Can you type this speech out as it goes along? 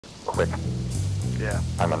quick. Yeah.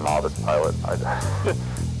 I'm a novice pilot.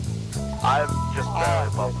 I'm just barely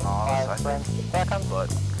above novice, I think. But,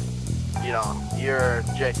 you know, you're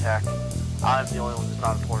JTAC. I'm the only one who's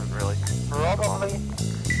not important, really. Probably.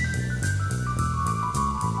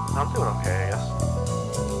 I'm doing okay, I guess.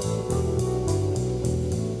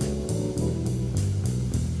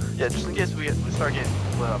 Yeah, just in case we start getting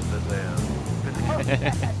split up as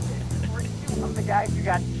I'm the guy who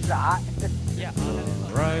got shot. Yeah.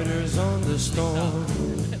 Riders on the storm.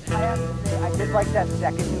 I have to say, I did like that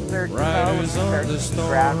second insert. Riders on the storm.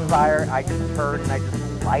 Ground fire. I just turn and I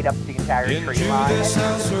just light up the entire tree Into line. this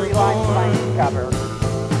house The we're tree line born. finds cover.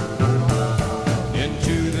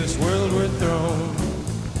 Into this world we're thrown.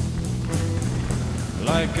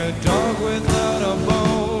 Like a dog without a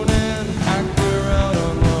bone, an actor out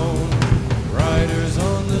on loan. Riders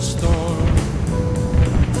on the storm.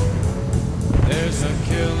 There's a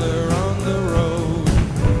killer on the road.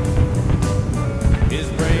 His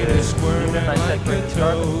brain is squirming like a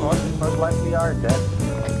toad. Most likely are dead.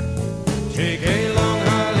 Take a long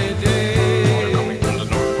holiday.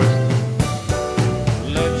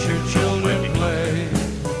 Let your children play.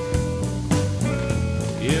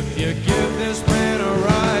 If you give this man a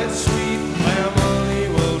ride, sweet family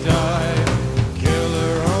will die.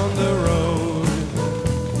 Killer on the road.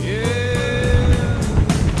 Yeah.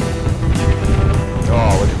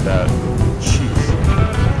 Oh, look at that. Jeez.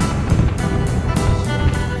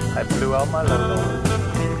 I blew out my logo.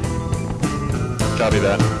 Copy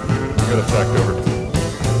that. Good effect, over.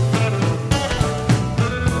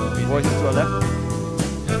 Voices to our left.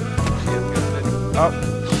 Oh,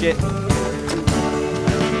 shit.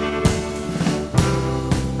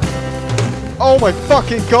 Oh my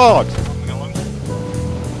fucking god!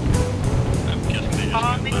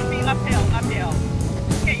 Maybe uphill.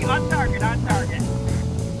 Okay, on target.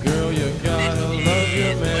 Girl, you gotta love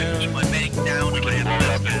your man.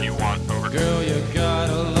 Girl, you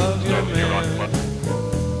gotta love your man.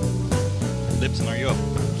 Lipson, are you up?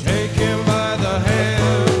 Take him by the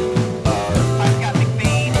hand. I've got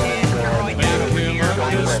McBain and Roy. Make him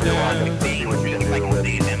understand. See what you can do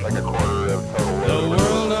with like a quarter of total The load.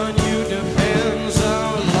 world on you depends.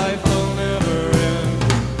 Our life will never end.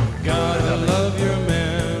 Gotta love your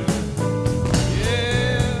man.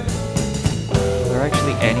 Yeah. Are there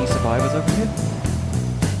actually any survivors over here?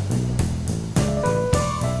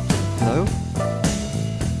 Hello?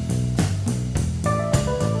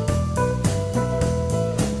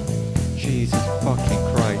 Jesus fucking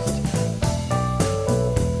Christ.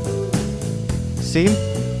 Seam?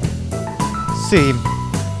 Seam.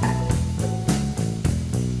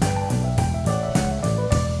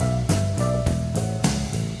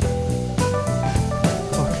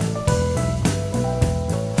 Fuck.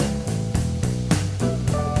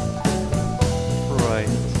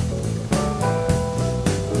 Christ.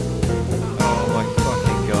 Oh my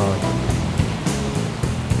fucking god.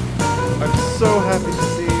 I'm so happy to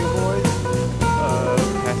see you, boys.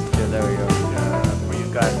 Passenger, there we go. For you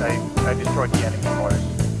guys, I destroyed the enemy force.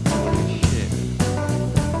 Shit.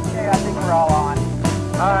 Okay, I think we're all on.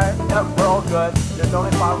 Alright, yep, we're all good. There's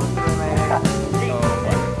only 5 of us remaining. Oh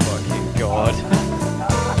my fucking god.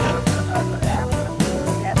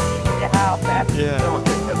 Yeah. They were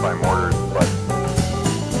getting hit by mortars, but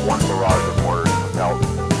one barrage of mortars took out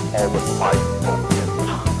all but 5 people in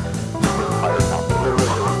the entire town. Literally,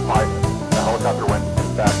 there were 5. The helicopter went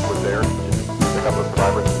back, was there to pick up the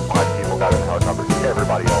survivors. 5 people got in the helicopter.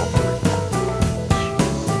 Everybody else.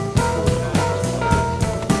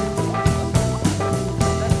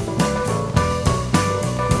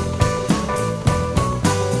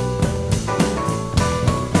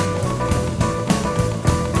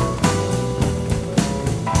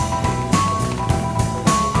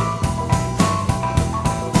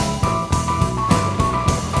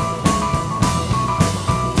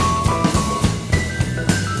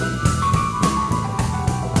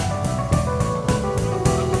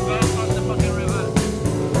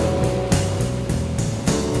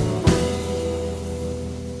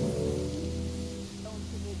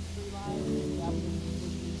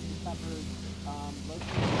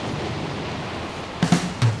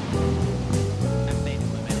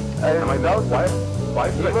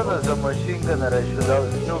 Even as a machine gunner, I should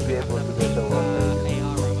be able to get a one.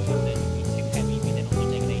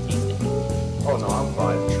 Oh no, I'm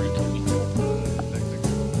fine.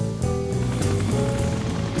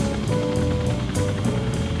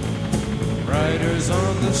 Riders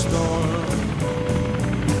on the storm.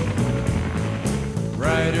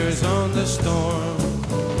 Riders on the storm.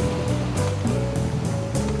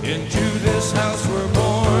 Into this house we're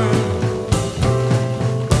born.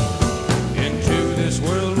 Into this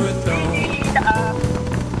world we're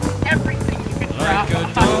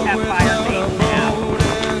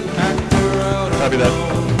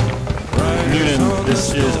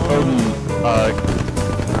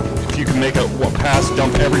blast,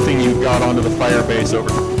 dump everything you've got onto the fire base over.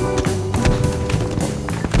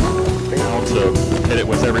 Now to hit it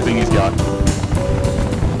with everything he's got.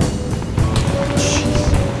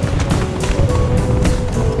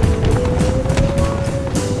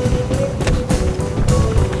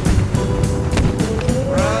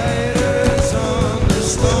 Riders on the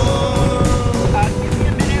storm. Give me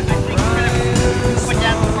a minute. I think we're gonna put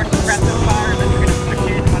down some more suppressive fire, and then we're gonna push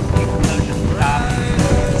in once the explosion stops.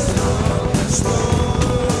 Riders on the storm.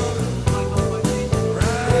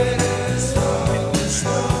 Riders on the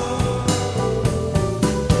storm.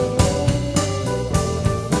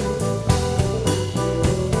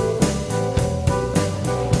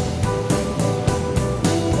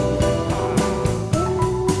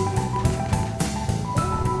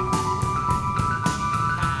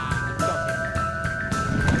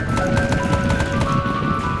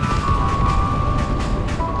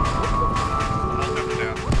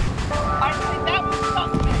 I think that was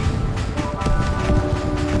suspect.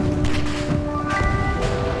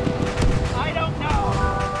 I don't know.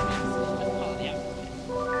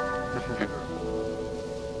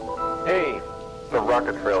 Hey, the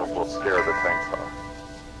rocket trails will scare the tanks off.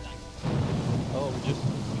 Oh, we just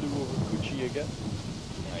flew over Gucci again.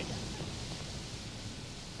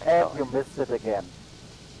 And you missed it again.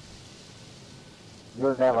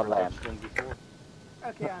 You'll never land.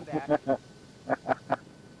 Okay, I'm back.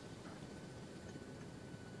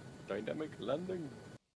 Dynamic landing.